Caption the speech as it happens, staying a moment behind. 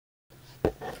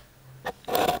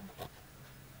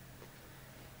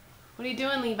What are you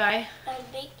doing, Levi? I'm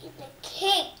making a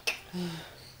cake.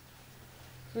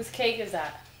 Whose cake is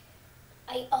that?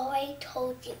 I already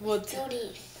told you. It's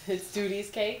Judy's. It's Judy's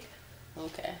cake?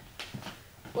 Okay.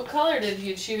 What color did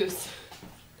you choose?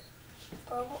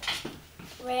 Purple.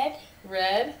 Red.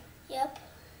 Red? Yep.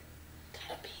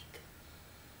 Kind of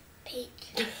pink.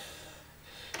 Pink.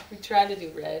 We tried to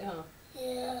do red, huh?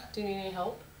 Yeah. Do you need any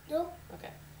help? Nope. Okay.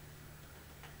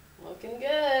 Looking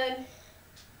good.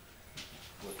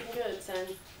 Looking good, son.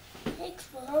 Thanks,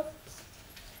 Mom.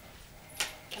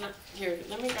 Here,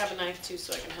 let me grab a knife too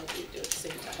so I can help you do it at the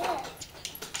same time. Yeah.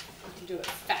 You can do it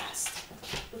fast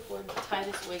before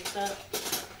Tytus wakes up.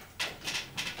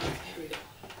 Okay, here we go.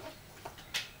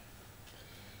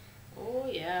 Oh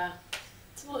yeah,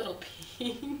 it's a little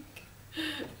pink. It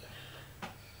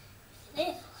is a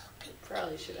little pink.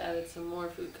 Probably should have added some more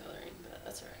food coloring, but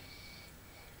that's alright.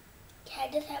 Can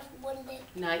I just have one lick?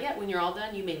 Not yet. When you're all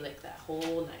done, you may lick that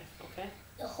whole knife, okay?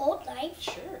 The whole knife?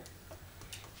 Sure.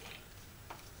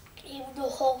 Even the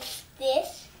whole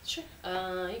this? Sure.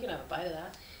 You can have a bite of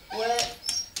that.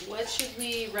 What should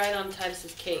we write on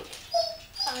Tytus' cake?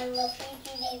 I love you,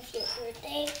 Judy. It's your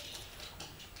birthday.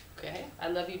 Okay. I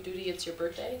love you, Duty. It's your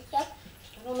birthday. Yep.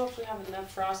 I don't know if we have enough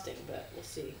frosting, but we'll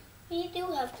see. We do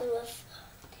have to lift.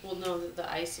 We'll know the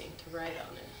icing to write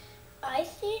on it.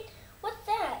 Icing? What's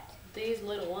that? These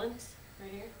little ones right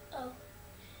here. Oh.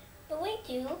 But we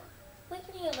do. We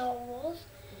can use all those.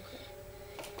 Okay.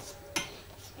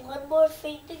 One more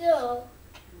thing to go.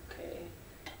 Okay.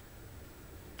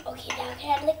 Okay, now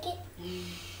can I lick it?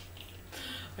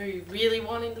 Are you really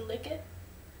wanting to lick it?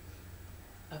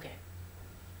 Okay.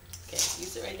 Okay,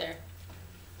 use it right there.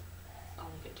 I'll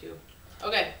lick it too.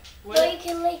 Okay. Well, you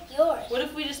can lick yours. What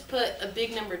if we just put a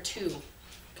big number 2?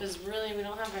 Because really, we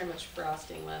don't have very much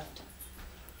frosting left.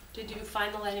 Did you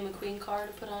find the Lightning McQueen card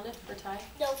to put on it for Ty?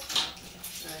 No.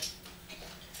 Alright.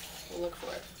 We'll look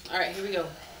for it. Alright, here we go.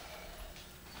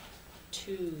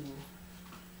 2. You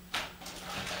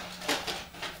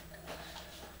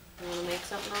want to make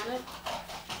something on it?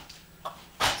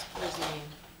 Just put his name.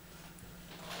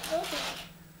 Okay.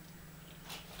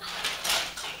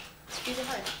 Squeeze it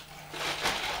hard.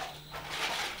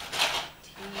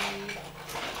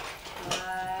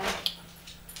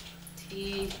 T.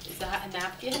 Is that a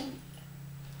napkin?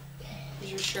 Is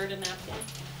your shirt a napkin?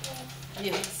 Yeah.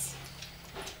 Yes.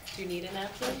 Do you need a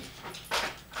napkin?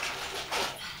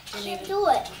 I can't do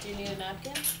it. Do you need a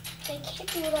napkin? I can't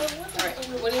do what I want to Alright, do.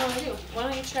 what do you want to do? Why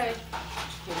don't you try?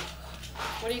 Here.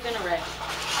 What are you going to write?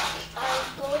 I'm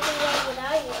going to write what I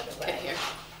want to Okay, write. here.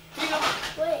 Here you go.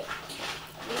 Wait.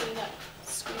 Really not.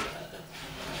 Screw it.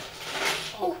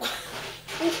 Oh.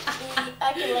 I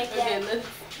can like that. Okay, then.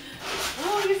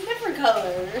 Oh, it's a different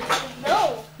color.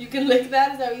 No. You can lick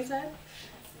that? Is that what you said?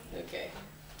 Okay.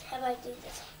 How do I do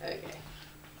this? Okay.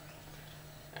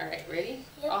 Alright, ready?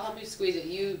 Yep. I'll help you squeeze it.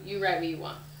 You write what you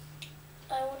want.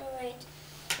 I want to write.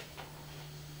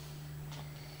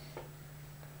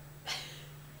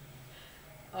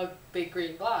 A big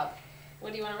green blob.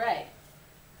 What do you want to write?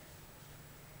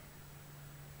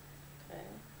 Okay.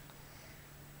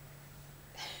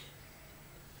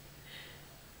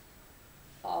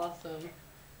 Awesome.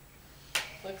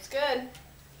 Looks good.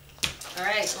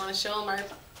 Alright, you want to show them our...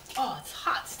 Oh, it's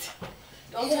hot still.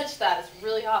 Don't touch that. It's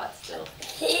really hot still.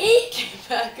 Get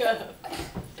back up.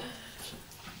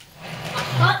 A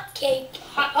hot cake.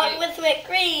 Hot with whipped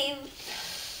cream.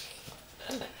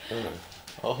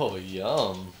 Oh,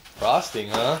 yum. Frosting,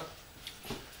 huh?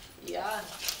 Yeah.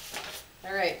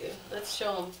 Alright, let's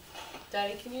show them.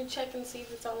 Daddy, can you check and see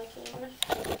if it's on the camera?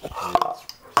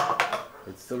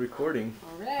 It's still recording.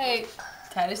 Alright.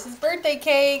 Tytus' birthday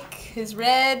cake. His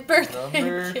red birthday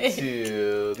Number cake.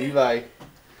 2. Levi,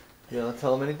 you want to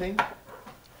tell him anything?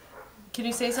 Can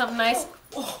you say something nice?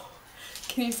 Oh.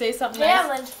 Can you say something That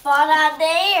nice? was fun out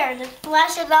there. Just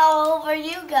splashing all over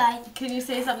you guys. Can you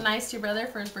say something nice to your brother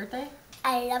for his birthday?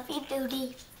 I love you,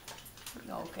 Judy.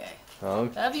 Okay.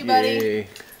 Okay. Love you, buddy.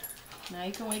 Now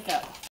you can wake up.